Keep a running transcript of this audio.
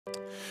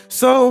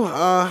So,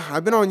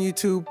 I've been on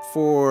YouTube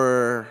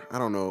for, I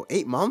don't know,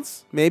 8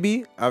 months,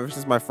 maybe, ever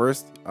since my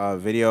first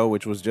video,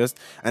 which was just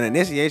an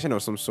initiation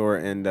of some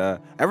sort. And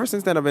ever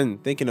since then, I've been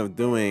thinking of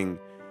doing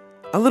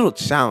a little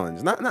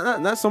challenge.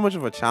 Not so much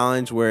of a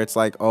challenge where it's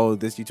like, oh,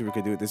 this YouTuber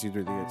could do it, this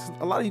YouTuber could do it.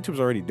 A lot of YouTubers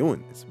are already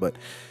doing this, but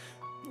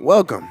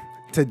welcome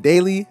to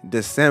Daily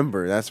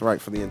December. That's right.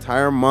 For the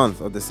entire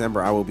month of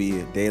December, I will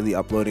be daily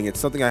uploading. It's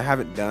something I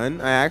haven't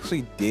done. I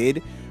actually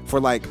did for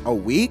like a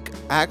week,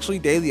 actually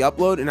daily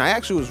upload, and I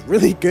actually was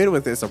really good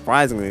with it,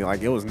 surprisingly.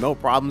 Like, it was no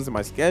problems in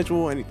my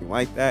schedule, anything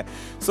like that.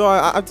 So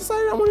I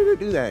decided I wanted to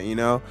do that, you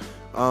know.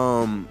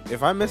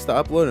 If I miss the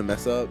upload and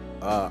mess up,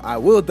 I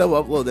will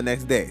double upload the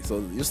next day,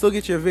 so you'll still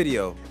get your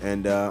video.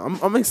 And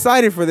I'm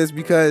excited for this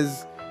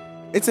because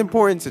it's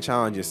important to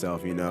challenge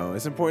yourself, you know.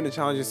 It's important to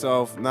challenge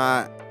yourself,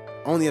 not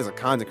only as a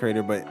content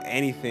creator, but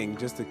anything,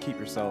 just to keep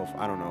yourself,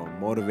 I don't know,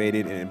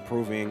 motivated and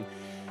improving.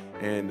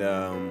 And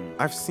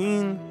I've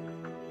seen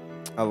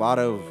a lot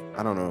of,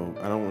 I don't know,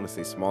 I don't want to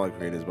say smaller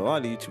creators, but a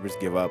lot of YouTubers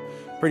give up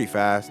pretty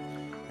fast.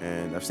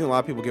 And I've seen a lot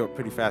of people give up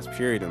pretty fast,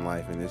 period, in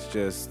life. And it's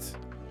just,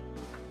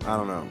 I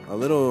don't know, a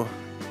little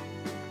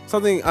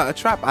something, a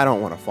trap I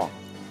don't want to fall,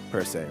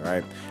 per se,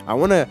 right? I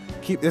want to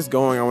keep this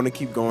going. I want to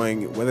keep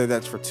going, whether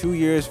that's for 2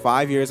 years,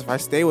 5 years. If I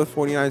stay with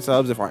 49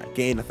 subs, if I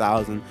gain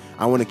 1,000,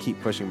 I want to keep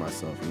pushing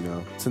myself, you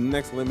know, to the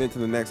next limit, to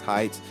the next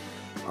heights.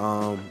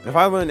 If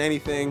I learned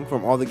anything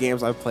from all the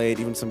games I've played,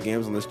 even some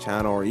games on this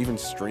channel, or even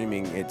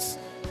streaming, it's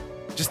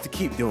just to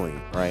keep doing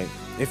it, right?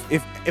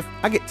 If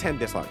I get 10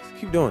 dislikes,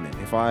 keep doing it.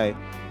 If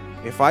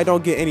I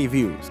don't get any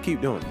views, keep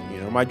doing it.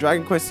 You know, my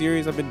Dragon Quest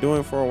series I've been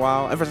doing for a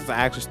while. Ever since I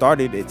actually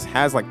started, it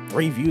has like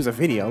 3 views a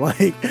video.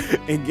 Like,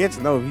 it gets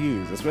no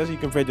views, especially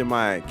compared to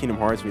my Kingdom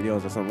Hearts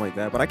videos or something like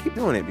that. But I keep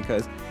doing it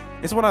because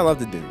it's what I love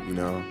to do, you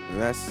know.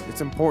 And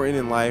it's important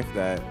in life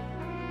that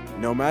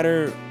no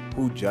matter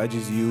who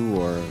judges you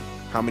or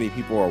how many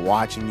people are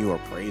watching you or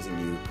praising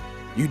you,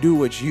 you do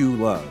what you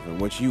love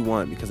and what you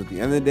want, because at the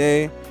end of the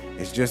day,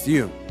 it's just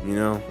you, you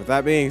know. With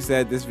that being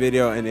said, this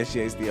video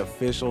initiates the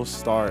official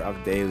start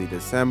of Daily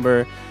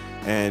December,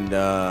 and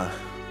I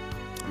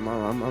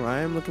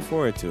am looking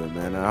forward to it,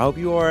 man. I hope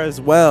you are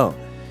as well.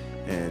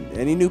 And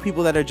any new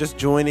people that are just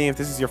joining, if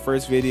this is your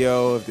first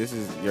video, if this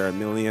is your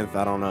millionth,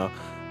 I don't know,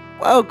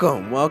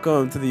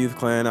 welcome to the Youth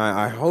Clan.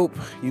 I hope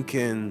you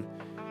can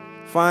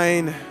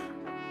find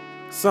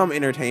some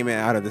entertainment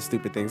out of the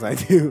stupid things I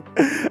do,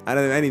 out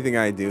of anything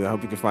I do. I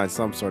hope you can find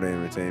some sort of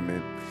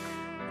entertainment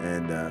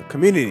and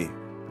community,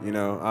 you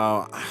know.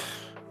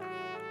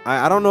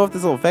 I don't know if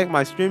this will affect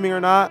my streaming or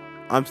not.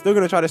 I'm still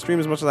going to try to stream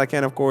as much as I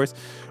can, of course.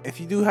 If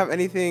you do have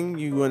anything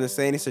you want to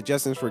say, any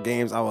suggestions for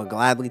games, I will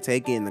gladly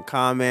take it in the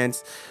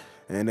comments.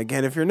 And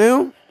again, if you're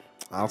new,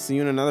 I'll see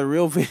you in another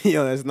real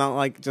video that's not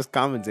like just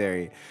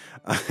commentary.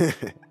 All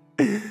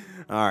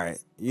right,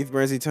 Youth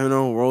Burns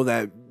Eternal, roll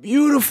that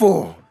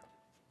beautiful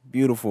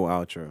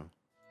outro.